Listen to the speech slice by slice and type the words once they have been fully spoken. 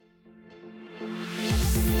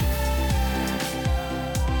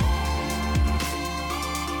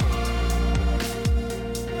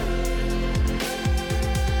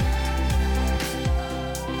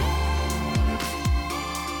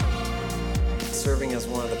serving as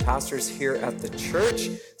one of the pastors here at the church.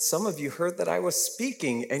 Some of you heard that I was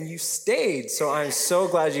speaking and you stayed, so I'm so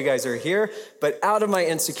glad you guys are here. But out of my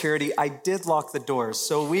insecurity, I did lock the doors,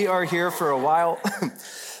 so we are here for a while.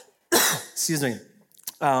 Excuse me.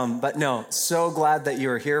 But no, so glad that you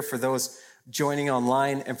are here. For those joining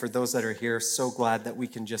online and for those that are here, so glad that we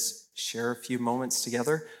can just share a few moments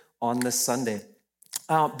together on this Sunday.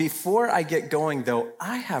 Before I get going, though,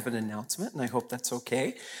 I have an announcement, and I hope that's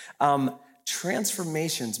okay.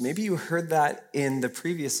 Transformations, maybe you heard that in the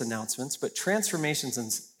previous announcements, but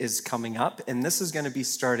Transformations is coming up, and this is going to be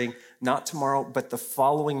starting not tomorrow, but the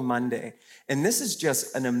following Monday. And this is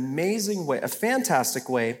just an amazing way, a fantastic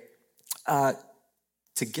way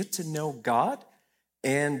to get to know God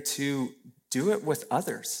and to do it with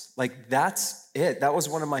others. Like, that's it. That was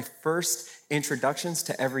one of my first introductions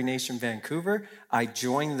to Every Nation Vancouver. I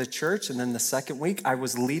joined the church, and then the second week, I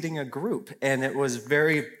was leading a group. And it was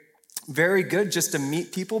very, very good just to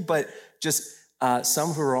meet people, but just some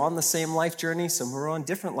who are on the same life journey, some who are on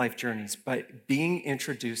different life journeys, but being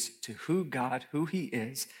introduced to who He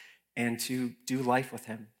is, and to do life with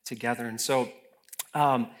Him together. And so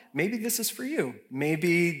maybe this is for you.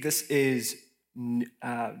 Maybe this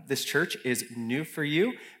church is new for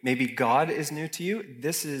you. Maybe God is new to you.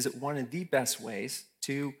 This is one of the best ways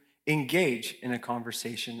to engage in a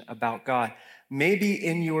conversation about God. Maybe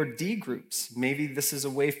in your D groups, maybe this is a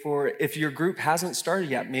way for, if your group hasn't started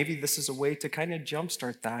yet, maybe this is a way to kind of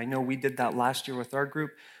jumpstart that. I know we did that last year with our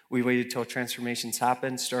group. We waited till Transformations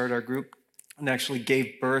happened, started our group, and actually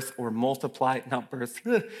gave birth or multiplied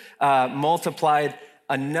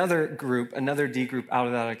another group, another D group out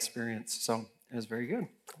of that experience. So it was very good.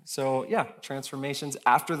 So yeah, Transformations.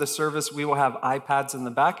 After the service, we will have iPads in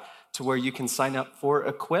the back to where you can sign up for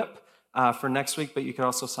Equip for next week, but you can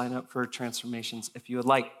also sign up for Transformations if you would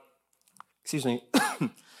like. Excuse me.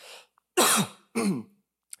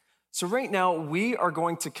 So right now, we are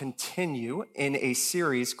going to continue in a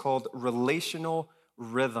series called Relational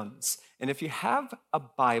Rhythms. And if you have a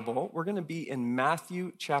Bible, we're going to be in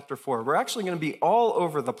Matthew chapter 4. We're actually going to be all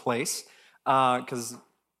over the place because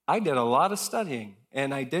I did a lot of studying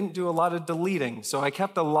and I didn't do a lot of deleting. So I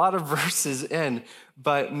kept a lot of verses in.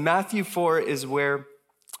 But Matthew 4 is where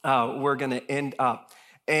we're going to end up.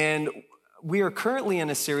 And we are currently in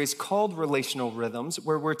a series called Relational Rhythms,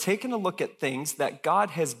 where we're taking a look at things that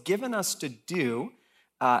God has given us to do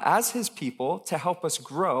as His people to help us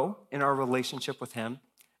grow in our relationship with Him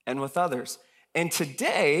and with others. And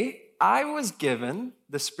today, I was given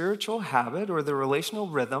the spiritual habit or the relational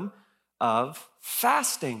rhythm of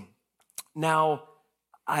fasting. Now,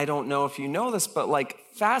 I don't know if you know this, but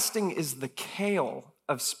fasting is the kale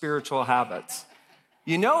of spiritual habits.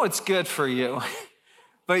 You know it's good for you,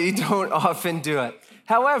 but you don't often do it.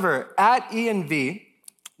 However, at ENV,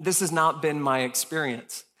 this has not been my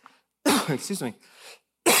experience. Excuse me.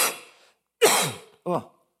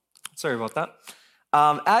 Oh, sorry about that.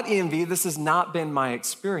 At ENV, this has not been my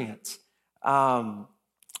experience.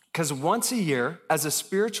 Because once a year, as a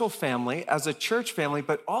spiritual family, as a church family,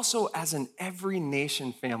 but also as an Every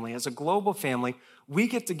Nation family, as a global family, we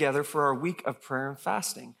get together for our week of prayer and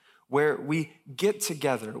fasting, where we get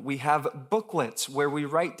together. We have booklets where we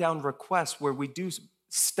write down requests, where we do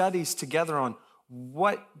studies together on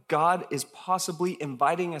what God is possibly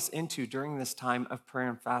inviting us into during this time of prayer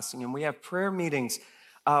and fasting. And we have prayer meetings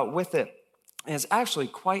with it. And it's actually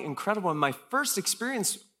quite incredible. And my first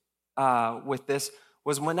experience with this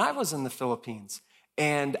was when I was in the Philippines.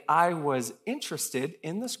 And I was interested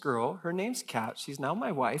in this girl. Her name's Kat. She's now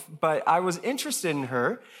my wife. But I was interested in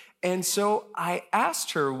her. And so I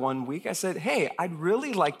asked her one week, I said, hey, I'd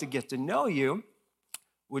really like to get to know you.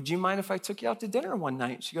 Would you mind if I took you out to dinner one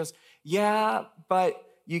night? She goes, yeah, but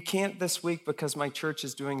you can't this week because my church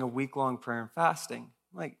is doing a week-long prayer and fasting.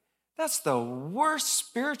 I'm like, that's the worst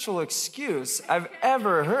spiritual excuse I've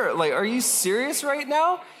ever heard. Are you serious right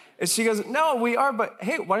now? And she goes, no, we are, but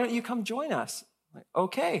hey, why don't you come join us? I'm like,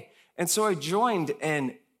 okay. And so I joined,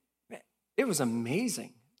 and it was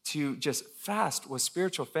amazing to just fast with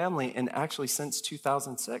spiritual family. And actually, since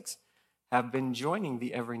 2006, have been joining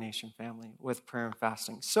the Every Nation family with prayer and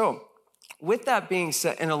fasting. So with that being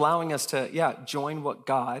said, and allowing us to, join what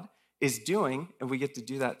God is doing, and we get to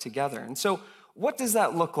do that together. And so what does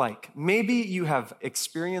that look like? Maybe you have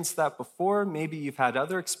experienced that before. Maybe you've had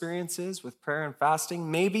other experiences with prayer and fasting.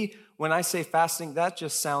 Maybe when I say fasting, that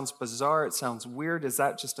just sounds bizarre. It sounds weird. Is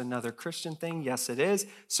that just another Christian thing? Yes, it is.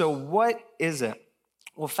 So what is it?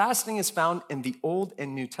 Well, fasting is found in the Old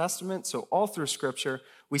and New Testament. So all through Scripture,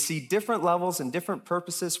 we see different levels and different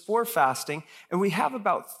purposes for fasting. And we have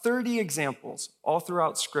about 30 examples all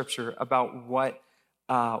throughout Scripture about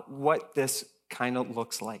what this kind of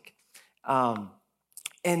looks like.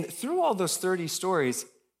 And through all those 30 stories,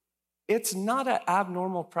 it's not an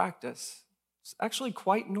abnormal practice. It's actually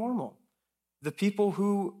quite normal. The people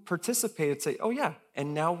who participated say, oh yeah,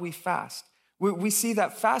 and now we fast. We see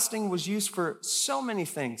that fasting was used for so many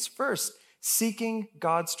things. First, seeking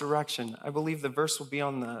God's direction. I believe the verse will be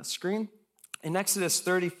on the screen. In Exodus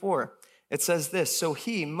 34, it says this, so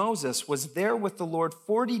he, Moses, was there with the Lord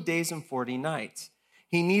 40 days and 40 nights.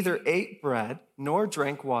 He neither ate bread nor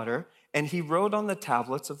drank water, and he wrote on the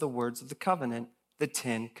tablets of the words of the covenant, the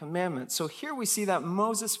 10 commandments. So here we see that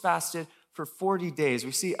Moses fasted for 40 days.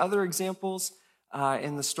 We see other examples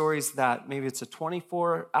in the stories that maybe it's a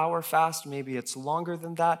 24-hour fast, maybe it's longer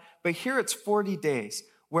than that. But here it's 40 days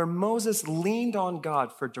where Moses leaned on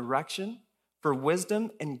God for direction, for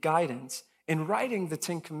wisdom, and guidance in writing the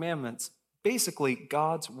 10 commandments, basically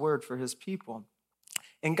God's word for his people.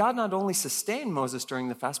 And God not only sustained Moses during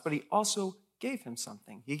the fast, but he also gave him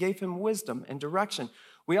something. He gave him wisdom and direction.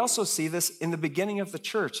 We also see this in the beginning of the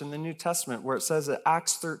church in the New Testament, where it says at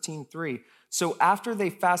Acts 13:3, so after they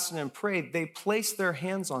fasted and prayed, they placed their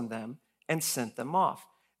hands on them and sent them off.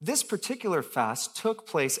 This particular fast took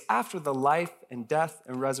place after the life and death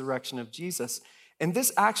and resurrection of Jesus. And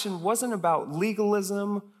this action wasn't about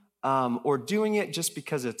legalism or doing it just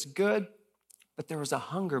because it's good, but there was a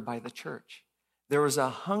hunger by the church. There was a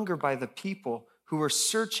hunger by the people who were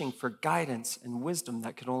searching for guidance and wisdom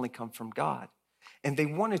that could only come from God. And they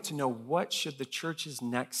wanted to know, what should the church's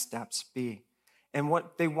next steps be? And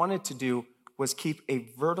what they wanted to do was keep a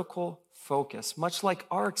vertical focus, much like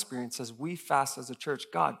our experience as we fast as a church.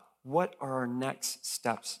 God, what are our next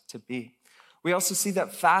steps to be? We also see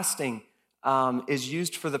that fasting is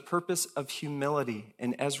used for the purpose of humility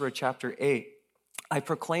in Ezra chapter 8. I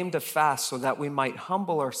proclaimed a fast so that we might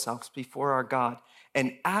humble ourselves before our God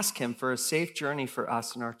and ask him for a safe journey for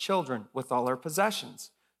us and our children with all our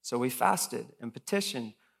possessions. So we fasted and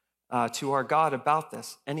petitioned to our God about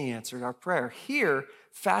this, and he answered our prayer. Here,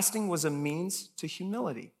 fasting was a means to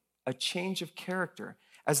humility, a change of character.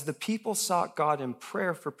 As the people sought God in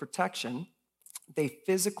prayer for protection, they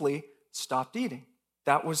physically stopped eating.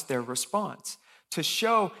 That was their response, to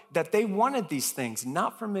show that they wanted these things,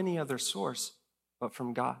 not from any other source, but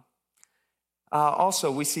from God. Also,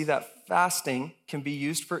 we see that fasting can be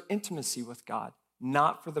used for intimacy with God,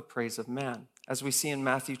 not for the praise of man. As we see in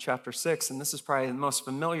Matthew chapter 6, and this is probably the most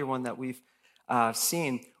familiar one that we've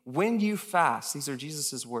seen, when you fast, these are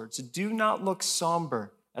Jesus' words, do not look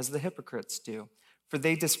somber as the hypocrites do, for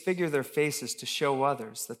they disfigure their faces to show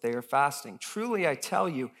others that they are fasting. Truly, I tell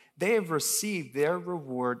you, they have received their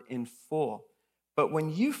reward in full. But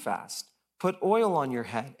when you fast, put oil on your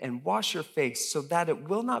head and wash your face so that it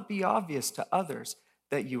will not be obvious to others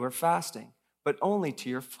that you are fasting, but only to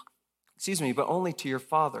your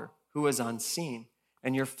Father who is unseen.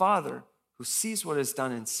 And your Father who sees what is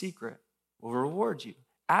done in secret will reward you.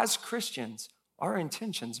 As Christians, our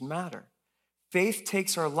intentions matter. Faith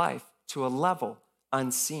takes our life to a level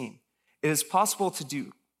unseen. It is possible to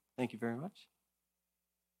do, thank you very much.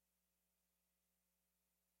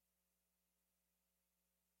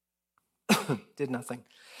 Did nothing.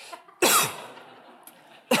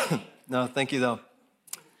 No, thank you though.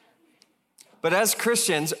 But as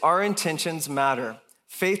Christians, our intentions matter.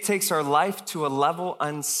 Faith takes our life to a level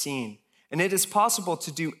unseen. And it is possible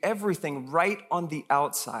to do everything right on the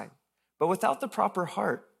outside. But without the proper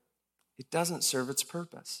heart, it doesn't serve its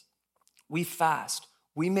purpose. We fast.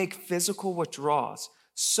 We make physical withdrawals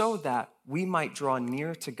so that we might draw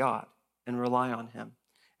near to God and rely on him.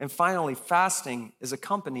 And finally, fasting is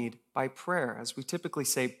accompanied by prayer, as we typically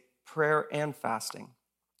say prayer and fasting.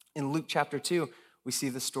 In Luke chapter 2, we see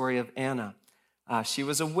the story of Anna. She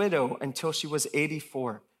was a widow until she was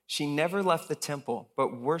 84. She never left the temple,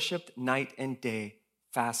 but worshiped night and day,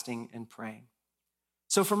 fasting and praying.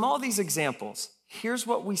 So from all these examples, here's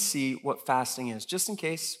what we see what fasting is, just in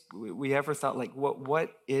case we ever thought, like,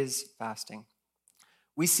 what is fasting?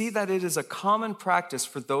 We see that it is a common practice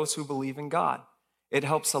for those who believe in God. It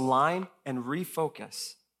helps align and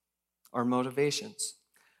refocus our motivations.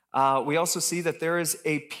 We also see that there is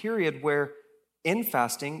a period where in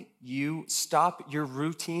fasting, you stop your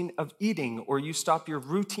routine of eating, or you stop your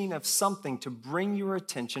routine of something to bring your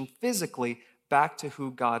attention physically back to who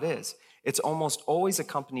God is. It's almost always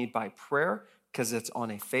accompanied by prayer because it's on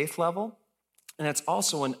a faith level, and it's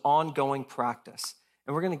also an ongoing practice.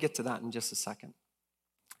 And we're going to get to that in just a second.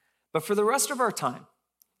 But for the rest of our time,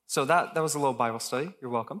 so that was a little Bible study. You're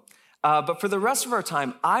welcome. But for the rest of our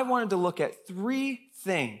time, I wanted to look at 3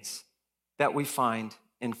 things that we find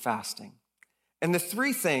in fasting. And the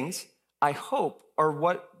 3 things, I hope, are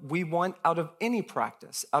what we want out of any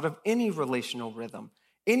practice, out of any relational rhythm.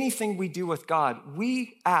 Anything we do with God,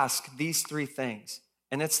 we ask these three things.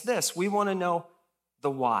 And it's this: we want to know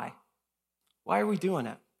the why. Why are we doing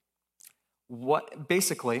it?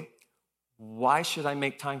 Basically, why should I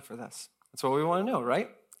make time for this? That's what we want to know, right?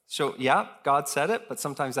 So yeah, God said it, but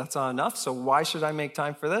sometimes that's not enough. So why should I make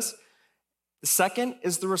time for this? The second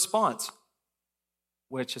is the response,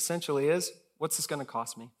 which essentially is, what's this going to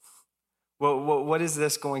cost me? What is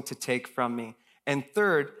this going to take from me? And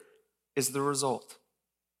third is the result.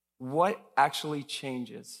 What actually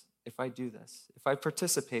changes if I do this? If I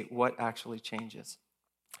participate, what actually changes?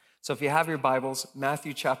 So if you have your Bibles,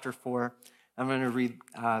 Matthew chapter 4, I'm going to read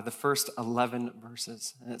the first 11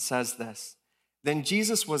 verses. And it says this: Then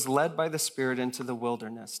Jesus was led by the Spirit into the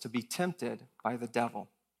wilderness to be tempted by the devil.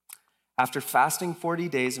 After fasting 40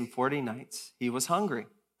 days and 40 nights, he was hungry.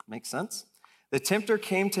 Makes sense? The tempter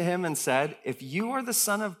came to him and said, If you are the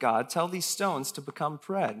Son of God, tell these stones to become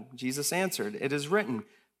bread. Jesus answered, It is written,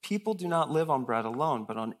 people do not live on bread alone,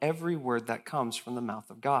 but on every word that comes from the mouth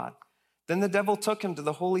of God. Then the devil took him to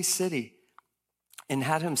the holy city and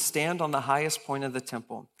had him stand on the highest point of the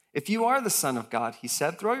temple. If you are the Son of God, he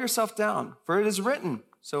said, throw yourself down, for it is written.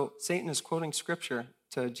 So Satan is quoting scripture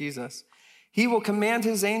to Jesus. He will command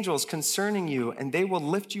his angels concerning you, and they will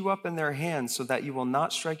lift you up in their hands so that you will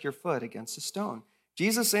not strike your foot against a stone.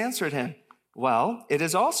 Jesus answered him, well, it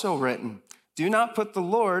is also written, do not put the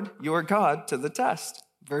Lord your God to the test.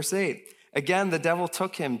 Verse 8, again, the devil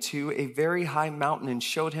took him to a very high mountain and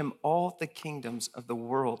showed him all the kingdoms of the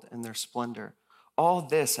world and their splendor. All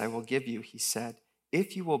this I will give you, he said,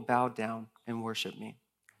 if you will bow down and worship me.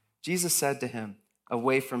 Jesus said to him,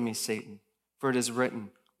 away from me, Satan, for it is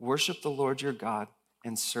written, worship the Lord your God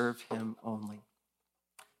and serve him only.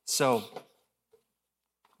 So,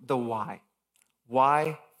 the why.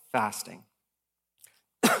 Why fasting?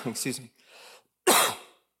 Excuse me.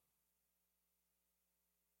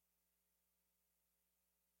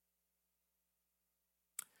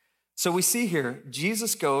 So we see here,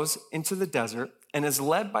 Jesus goes into the desert and is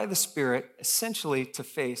led by the Spirit essentially to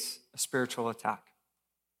face a spiritual attack.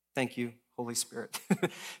 Thank you, Holy Spirit,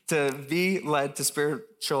 to be led to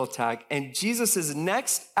spiritual attack. And Jesus'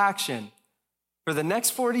 next action for the next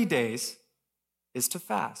 40 days is to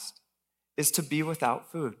fast, is to be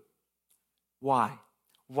without food. Why?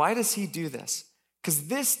 Why does he do this? Because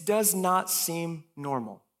this does not seem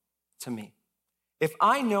normal to me. If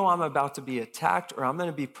I know I'm about to be attacked or I'm going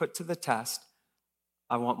to be put to the test,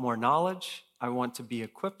 I want more knowledge. I want to be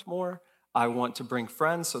equipped more. I want to bring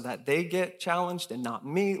friends so that they get challenged and not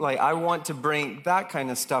me. I want to bring that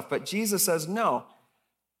kind of stuff. But Jesus says, no,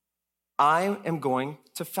 I am going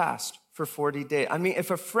to fast for 40 days. I mean,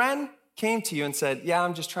 if a friend came to you and said, yeah,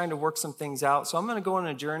 I'm just trying to work some things out, so I'm going to go on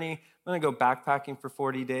a journey. I'm going to go backpacking for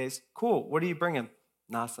 40 days. Cool. What are you bringing?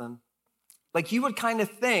 Nothing. You would kind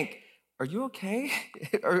of think, are you okay?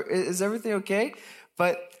 Or is everything okay?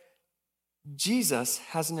 But Jesus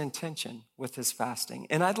has an intention with his fasting.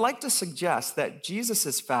 And I'd like to suggest that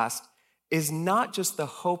Jesus' fast is not just the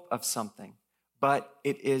hope of something, but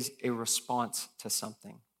it is a response to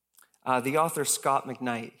something. The author Scott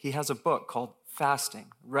McKnight, he has a book called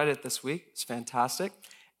Fasting. Read it this week. It's fantastic.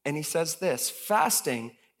 And he says this: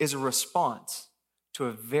 fasting is a response to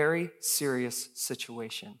a very serious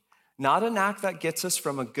situation. Not an act that gets us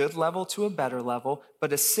from a good level to a better level,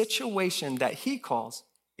 but a situation that he calls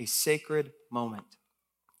a sacred moment.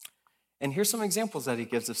 And here's some examples that he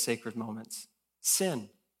gives of sacred moments. Sin.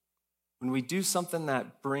 When we do something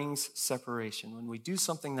that brings separation, when we do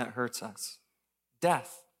something that hurts us.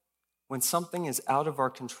 Death. When something is out of our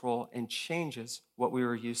control and changes what we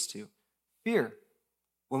were used to. Fear.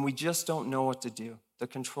 When we just don't know what to do. The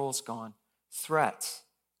control's gone. Threats,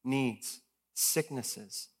 needs,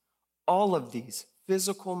 sicknesses. All of these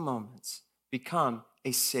physical moments become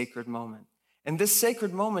a sacred moment. And this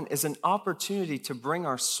sacred moment is an opportunity to bring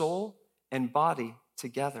our soul and body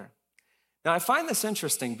together. Now, I find this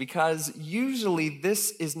interesting because usually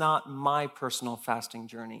this is not my personal fasting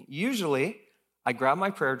journey. Usually, I grab my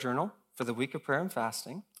prayer journal for the week of prayer and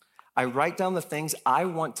fasting. I write down the things I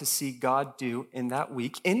want to see God do in that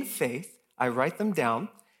week in faith. I write them down.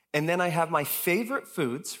 And then I have my favorite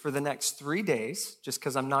foods for the next 3 days, just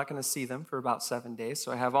because I'm not going to see them for about 7 days.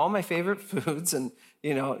 So I have all my favorite foods and,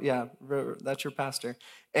 that's your pastor.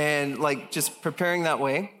 And just preparing that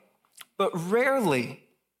way. But rarely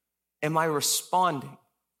am I responding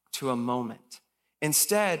to a moment.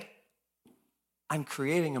 Instead, I'm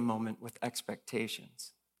creating a moment with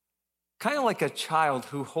expectations. Kind of like a child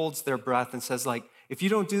who holds their breath and says, if you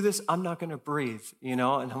don't do this, I'm not going to breathe, And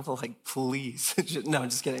I'm like, please. No,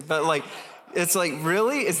 just kidding. But like, it's like,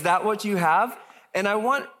 really? Is that what you have? And I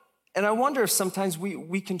wonder if sometimes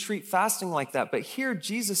we can treat fasting like that. But here,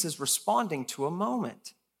 Jesus is responding to a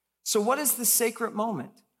moment. So what is the sacred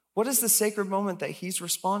moment? What is the sacred moment that he's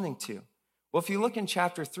responding to? Well, if you look in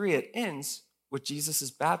chapter 3, it ends with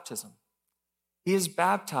Jesus' baptism. He is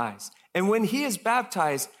baptized. And when he is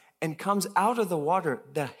baptized and comes out of the water,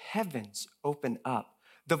 the heavens open up.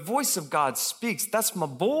 The voice of God speaks. That's my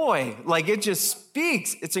boy. Like, it just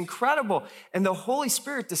speaks. It's incredible. And the Holy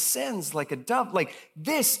Spirit descends like a dove. Like,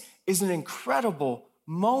 this is an incredible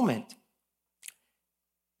moment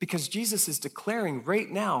because Jesus is declaring right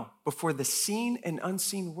now before the seen and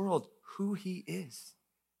unseen world who he is.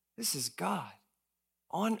 This is God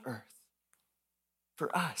on earth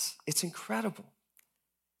for us. It's incredible.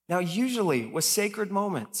 Now, usually with sacred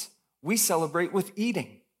moments, we celebrate with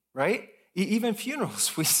eating, right? Even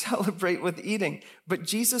funerals, we celebrate with eating. But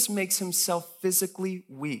Jesus makes himself physically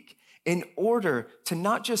weak in order to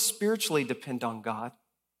not just spiritually depend on God,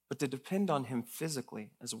 but to depend on him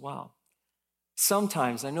physically as well.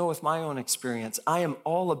 Sometimes, I know with my own experience, I am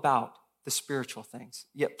all about the spiritual things.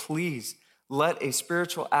 Yet please, let a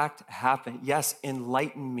spiritual act happen. Yes,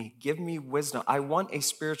 enlighten me. Give me wisdom. I want a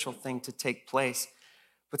spiritual thing to take place.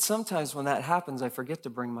 But sometimes when that happens, I forget to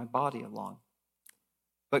bring my body along.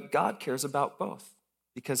 But God cares about both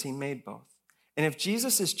because he made both. And if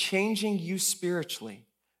Jesus is changing you spiritually,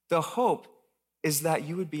 the hope is that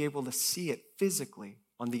you would be able to see it physically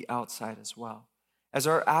on the outside as well, as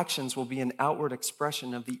our actions will be an outward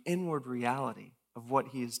expression of the inward reality of what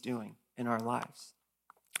he is doing in our lives.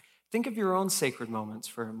 Think of your own sacred moments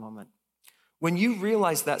for a moment. When you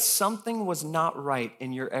realized that something was not right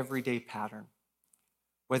in your everyday pattern,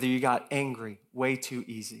 whether you got angry way too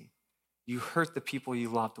easy, you hurt the people you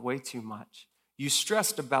loved way too much, you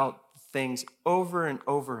stressed about things over and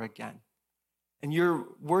over again, and you're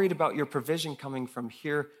worried about your provision coming from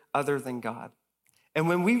here other than God. And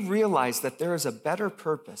when we realize that there is a better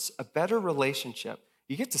purpose, a better relationship,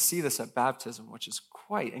 you get to see this at baptism, which is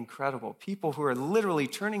quite incredible. People who are literally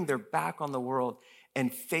turning their back on the world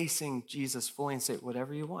and facing Jesus fully and say,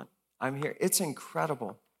 whatever you want, I'm here. It's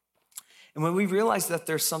incredible. And when we realize that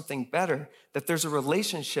there's something better, that there's a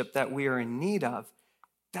relationship that we are in need of,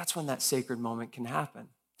 that's when that sacred moment can happen.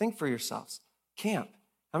 Think for yourselves. Camp.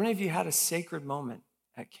 How many of you had a sacred moment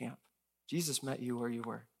at camp? Jesus met you where you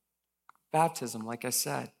were. Baptism, like I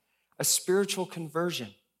said, a spiritual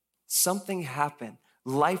conversion. Something happened.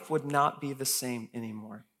 Life would not be the same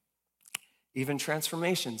anymore. Even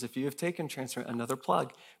transformations, if you have taken another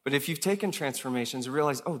plug, but if you've taken transformations, you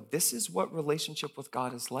realize, oh, this is what relationship with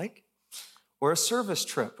God is like, or a service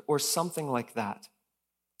trip, or something like that.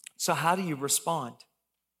 So how do you respond?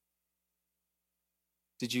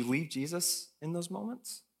 Did you leave Jesus in those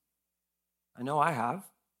moments? I know I have.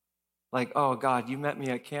 Like, oh God, you met me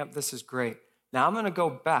at camp, this is great. Now I'm gonna go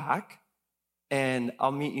back and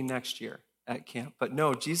I'll meet you next year at camp. But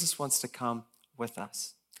no, Jesus wants to come with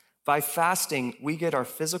us. By fasting, we get our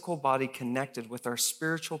physical body connected with our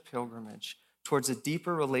spiritual pilgrimage towards a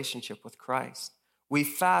deeper relationship with Christ. We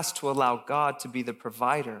fast to allow God to be the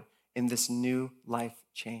provider in this new life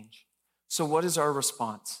change. So what is our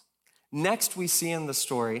response? Next, we see in the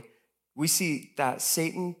story, we see that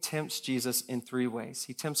Satan tempts Jesus in 3 ways.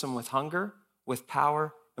 He tempts him with hunger, with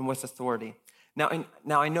power, and with authority.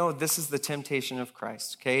 Now I know this is the temptation of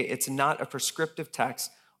Christ, okay? It's not a prescriptive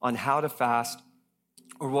text on how to fast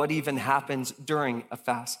or what even happens during a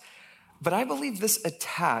fast. But I believe this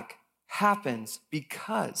attack happens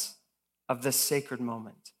because of this sacred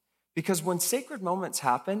moment. Because when sacred moments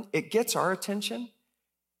happen, it gets our attention.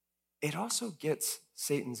 It also gets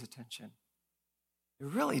Satan's attention. It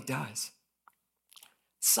really does.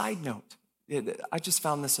 Side note, I just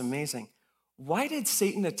found this amazing. Why did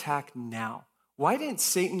Satan attack now? Why didn't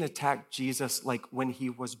Satan attack Jesus like when he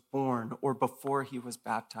was born or before he was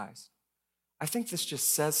baptized? I think this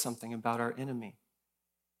just says something about our enemy,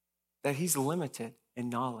 that he's limited in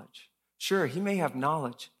knowledge. Sure, he may have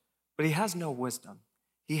knowledge, but he has no wisdom.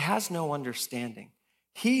 He has no understanding.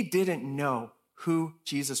 He didn't know who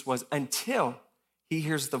Jesus was until he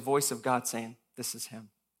hears the voice of God saying, this is him.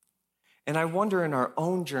 And I wonder in our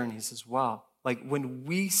own journeys as well, like when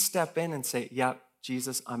we step in and say, yep,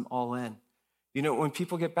 Jesus, I'm all in. You know, when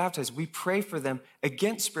people get baptized, we pray for them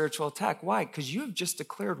against spiritual attack. Why? Because you have just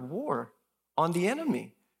declared war on the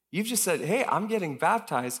enemy. You've just said, hey, I'm getting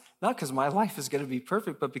baptized, not because my life is going to be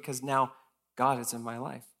perfect, but because now God is in my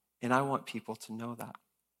life. And I want people to know that.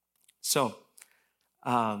 So,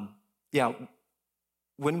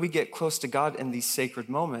 when we get close to God in these sacred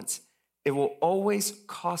moments, it will always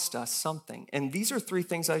cost us something. And these are three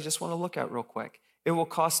things I just want to look at real quick. It will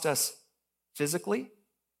cost us physically,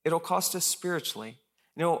 it'll cost us spiritually,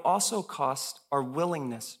 and it will also cost our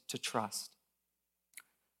willingness to trust.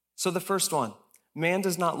 So the first one, man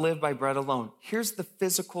does not live by bread alone. Here's the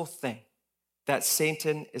physical thing that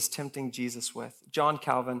Satan is tempting Jesus with. John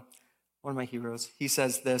Calvin, one of my heroes, he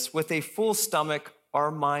says this: with a full stomach,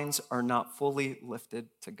 our minds are not fully lifted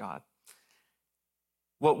to God.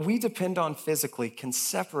 What we depend on physically can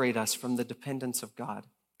separate us from the dependence of God.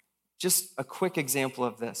 Just a quick example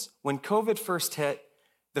of this. When COVID first hit,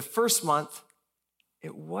 the first month,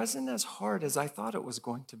 it wasn't as hard as I thought it was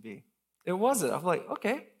going to be. It wasn't. I'm like,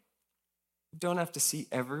 okay, don't have to see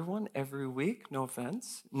everyone every week. No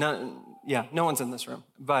offense. No one's in this room.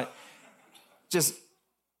 But just,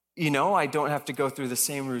 I don't have to go through the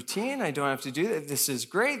same routine. I don't have to do that. This is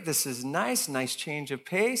great. This is nice change of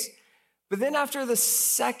pace. But then after the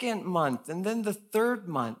second month and then the third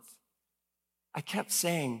month, I kept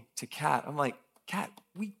saying to Kat, I'm like, Kat,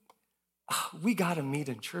 we got to meet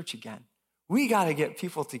in church again. We got to get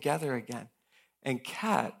people together again. And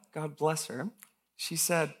Kat, God bless her, she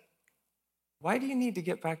said, why do you need to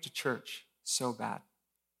get back to church so bad?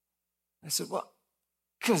 I said, well,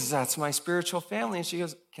 because that's my spiritual family. And she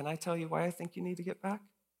goes, can I tell you why I think you need to get back?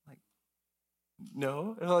 I'm like,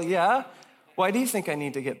 no. Well, yeah. Why do you think I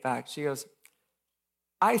need to get back? She goes,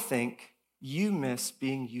 I think you miss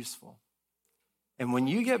being useful. And when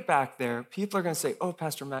you get back there, people are going to say, oh,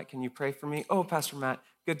 Pastor Matt, can you pray for me? Oh, Pastor Matt,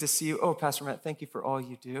 good to see you. Oh, Pastor Matt, thank you for all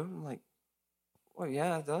you do. I'm like, well,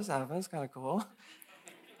 yeah, it does happen. It's kind of cool.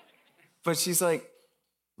 But she's like,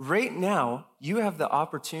 right now, you have the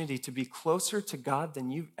opportunity to be closer to God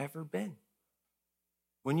than you've ever been.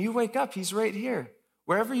 When you wake up, he's right here.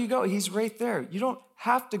 Wherever you go, he's right there. You don't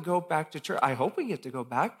have to go back to church. I hope we get to go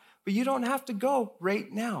back, but you don't have to go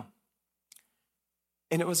right now.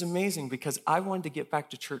 And it was amazing because I wanted to get back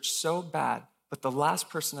to church so bad, but the last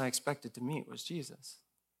person I expected to meet was Jesus.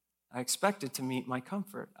 I expected to meet my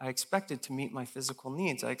comfort. I expected to meet my physical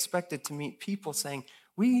needs. I expected to meet people saying,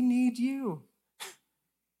 we need you.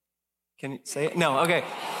 Can you say it? No, okay.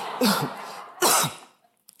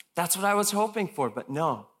 That's what I was hoping for, but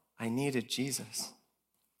no, I needed Jesus.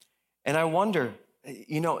 And I wonder,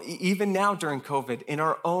 even now during COVID, in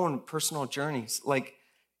our own personal journeys,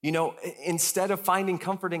 instead of finding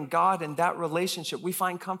comfort in God and that relationship, we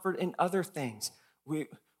find comfort in other things. We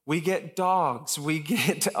get dogs, we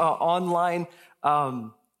get online,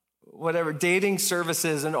 dating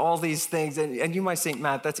services and all these things. And you might think,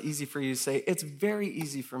 Matt, that's easy for you to say. It's very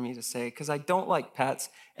easy for me to say because I don't like pets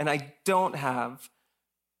and I don't have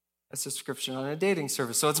a subscription on a dating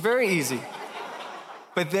service. So it's very easy.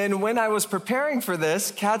 But then when I was preparing for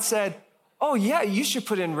this, Kat said, oh yeah, you should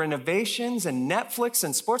put in renovations and Netflix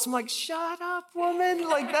and sports. I'm like, shut up, woman.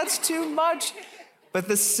 That's too much. But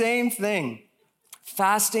the same thing,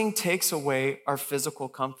 fasting takes away our physical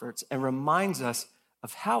comforts and reminds us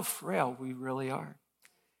of how frail we really are.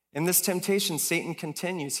 In this temptation, Satan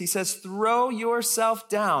continues. He says, throw yourself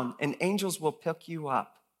down and angels will pick you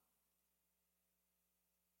up.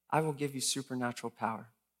 I will give you supernatural power.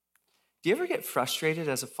 Do you ever get frustrated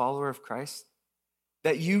as a follower of Christ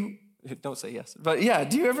that you, don't say yes, but yeah,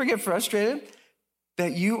 do you ever get frustrated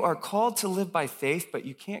that you are called to live by faith, but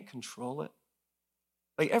you can't control it?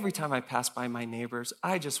 Every time I pass by my neighbors,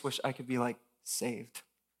 I just wish I could be saved.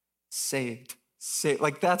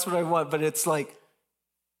 That's what I want, but it's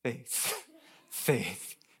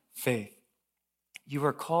faith. You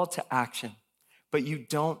are called to action, but you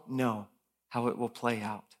don't know how it will play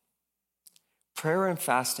out. Prayer and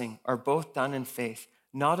fasting are both done in faith,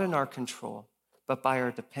 not in our control, but by our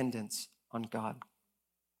dependence on God.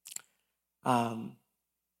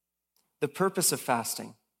 The purpose of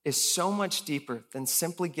fasting is so much deeper than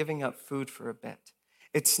simply giving up food for a bit.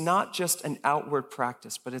 It's not just an outward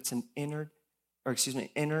practice, but it's an inner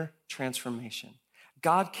transformation.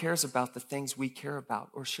 God cares about the things we care about,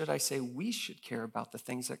 or should I say we should care about the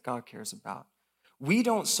things that God cares about. We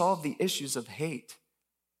don't solve the issues of hate,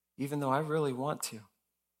 even though I really want to.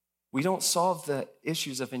 We don't solve the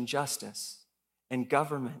issues of injustice and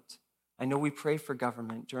government. I know we pray for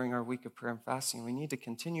government during our week of prayer and fasting. We need to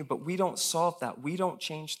continue, but we don't solve that. We don't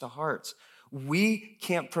change the hearts. We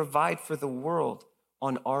can't provide for the world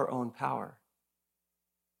on our own power.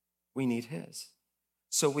 We need his.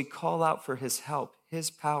 So we call out for his help,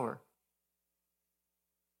 his power.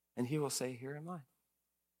 And he will say, here am I.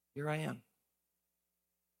 Here I am.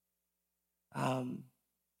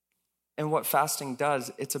 And what fasting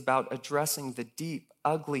does, it's about addressing the deep,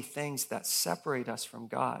 ugly things that separate us from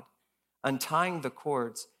God, untying the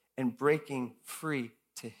cords and breaking free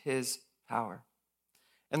to his power.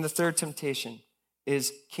 And the third temptation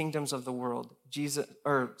is kingdoms of the world.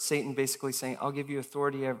 Satan basically saying, I'll give you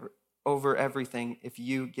authority over everything if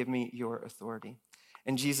you give me your authority.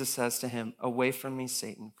 And Jesus says to him, away from me,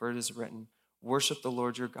 Satan, for it is written, worship the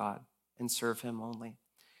Lord your God and serve him only.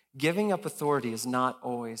 Giving up authority is not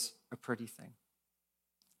always a pretty thing.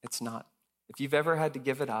 It's not. If you've ever had to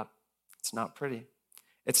give it up, it's not pretty.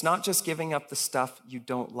 It's not just giving up the stuff you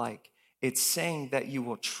don't like. It's saying that you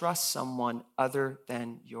will trust someone other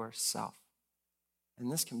than yourself.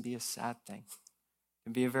 And this can be a sad thing. It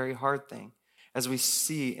can be a very hard thing. As we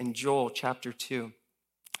see in Joel chapter 2,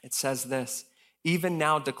 it says this, even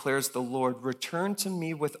now declares the Lord, return to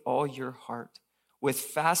me with all your heart, with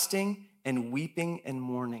fasting and weeping and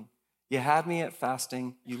mourning. You had me at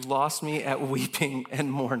fasting. You lost me at weeping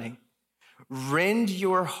and mourning. Rend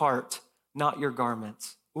your heart, not your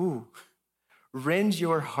garments. Ooh, rend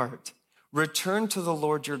your heart. Return to the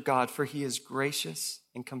Lord your God, for he is gracious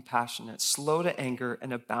and compassionate, slow to anger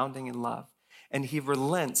and abounding in love, and he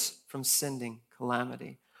relents from sending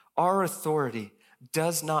calamity. Our authority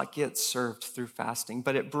does not get served through fasting,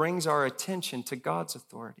 but it brings our attention to God's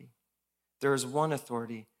authority. There is one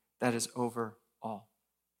authority that is over all.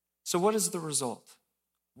 So what is the result?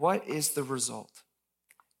 What is the result?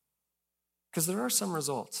 Because there are some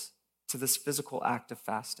results to this physical act of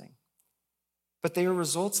fasting, but they are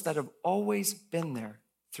results that have always been there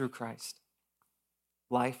through Christ.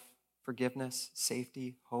 Life, forgiveness,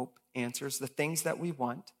 safety, hope, answers, the things that we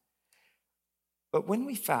want. But when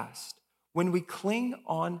we fast, when we cling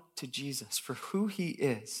on to Jesus for who he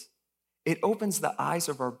is, it opens the eyes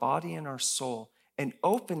of our body and our soul and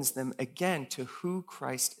opens them again to who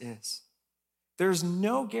Christ is. There's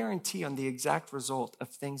no guarantee on the exact result of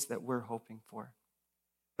things that we're hoping for.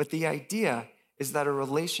 But the idea is that a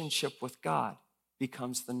relationship with God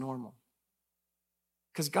becomes the normal.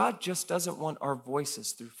 Because God just doesn't want our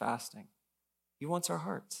voices through fasting. He wants our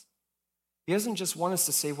hearts. He doesn't just want us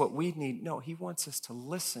to say what we need. No, he wants us to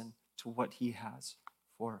listen to what he has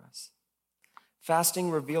for us. Fasting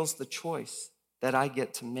reveals the choice that I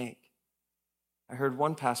get to make. I heard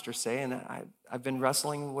one pastor say, and I've been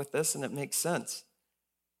wrestling with this, and it makes sense.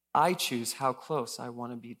 I choose how close I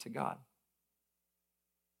want to be to God.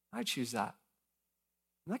 I choose that.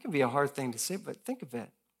 And that can be a hard thing to say, but think of it.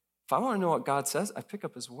 If I want to know what God says, I pick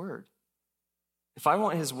up his word. If I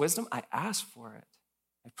want his wisdom, I ask for it.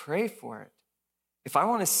 I pray for it. If I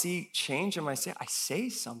want to see change in my say, I say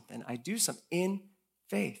something. I do something in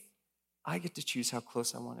faith. I get to choose how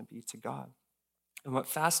close I want to be to God. And what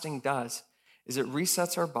fasting does is it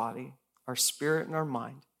resets our body, our spirit, and our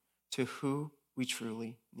mind to who we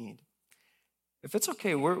truly need. If it's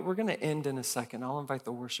okay, we're going to end in a second. I'll invite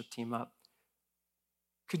the worship team up.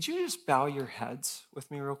 Could you just bow your heads with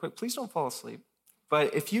me real quick? Please don't fall asleep.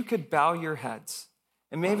 But if you could bow your heads,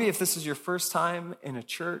 and maybe if this is your first time in a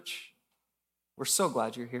church, we're so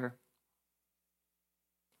glad you're here.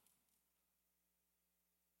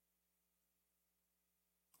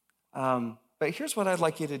 But here's what I'd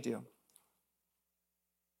like you to do.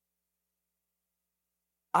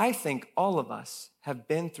 I think all of us have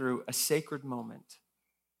been through a sacred moment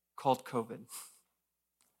called COVID.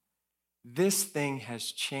 This thing has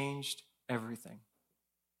changed everything.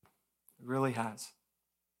 It really has.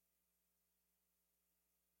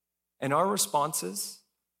 And our responses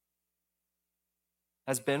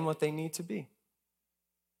has been what they need to be.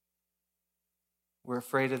 We're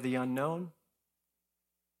afraid of the unknown.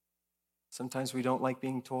 Sometimes we don't like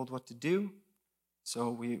being told what to do.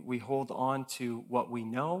 So we hold on to what we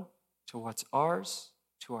know, to what's ours,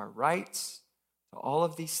 to our rights, to all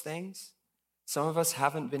of these things. Some of us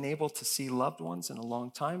haven't been able to see loved ones in a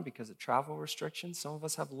long time because of travel restrictions. Some of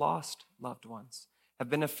us have lost loved ones, have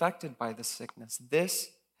been affected by this sickness.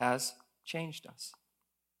 This has changed us.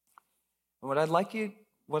 And what I'd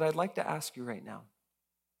like to ask you right now,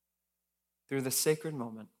 through this sacred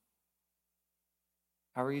moment,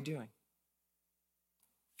 how are you doing?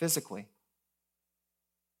 Physically.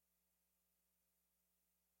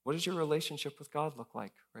 What does your relationship with God look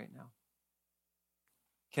like right now?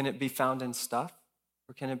 Can it be found in stuff,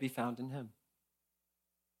 or can it be found in him?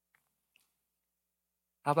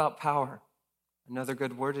 How about power? Another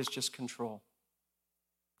good word is just control.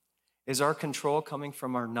 Is our control coming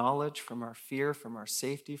from our knowledge, from our fear, from our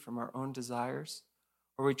safety, from our own desires?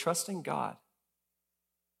 Or are we trusting God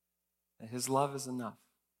that his love is enough,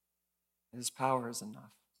 that his power is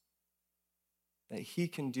enough, that he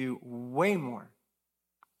can do way more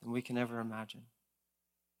than we can ever imagine?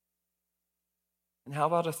 And how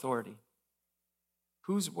about authority?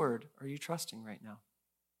 Whose word are you trusting right now?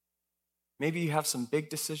 Maybe you have some big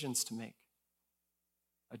decisions to make.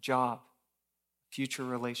 A job, future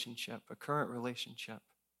relationship, a current relationship,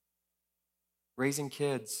 raising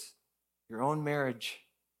kids, your own marriage,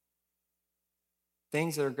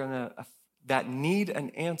 things that need an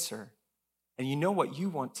answer, and you know what you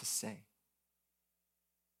want to say.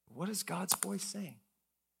 What is God's voice saying?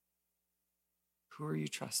 Who are you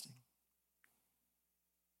trusting?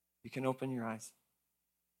 You can open your eyes.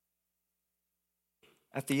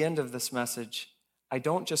 At the end of this message, I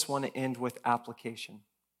don't just want to end with application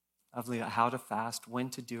of how to fast, when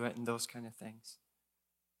to do it, and those kind of things.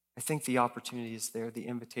 I think the opportunity is there, the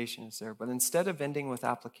invitation is there. But instead of ending with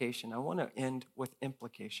application, I want to end with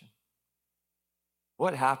implication.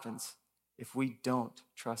 What happens if we don't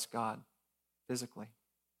trust God physically?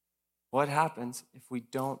 What happens if we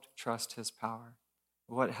don't trust his power?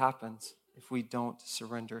 What happens if we don't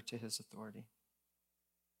surrender to his authority?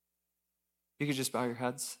 You could just bow your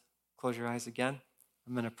heads, close your eyes again.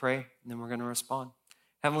 I'm going to pray, and then we're going to respond.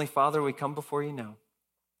 Heavenly Father, we come before you now.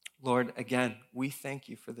 Lord, again, we thank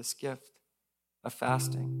you for this gift of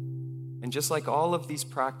fasting. And just like all of these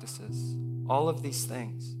practices, all of these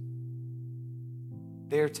things,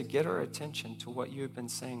 they are to get our attention to what you have been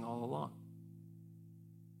saying all along.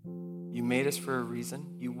 You made us for a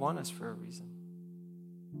reason. You want us for a reason.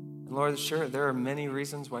 And Lord, sure, there are many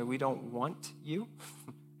reasons why we don't want you.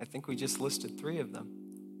 I think we just listed 3 of them.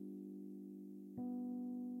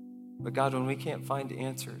 But God, when we can't find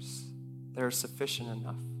answers that are sufficient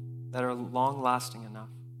enough, that are long-lasting enough,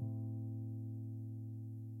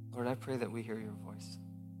 Lord, I pray that we hear your voice.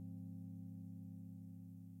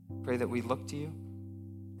 Pray that we look to you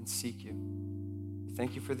and seek you.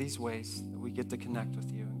 Thank you for these ways that we get to connect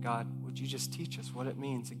with you. And God, would you just teach us what it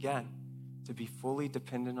means, again, to be fully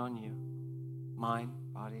dependent on you, mind,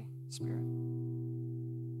 body, spirit.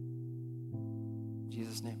 In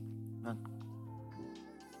Jesus' name, amen.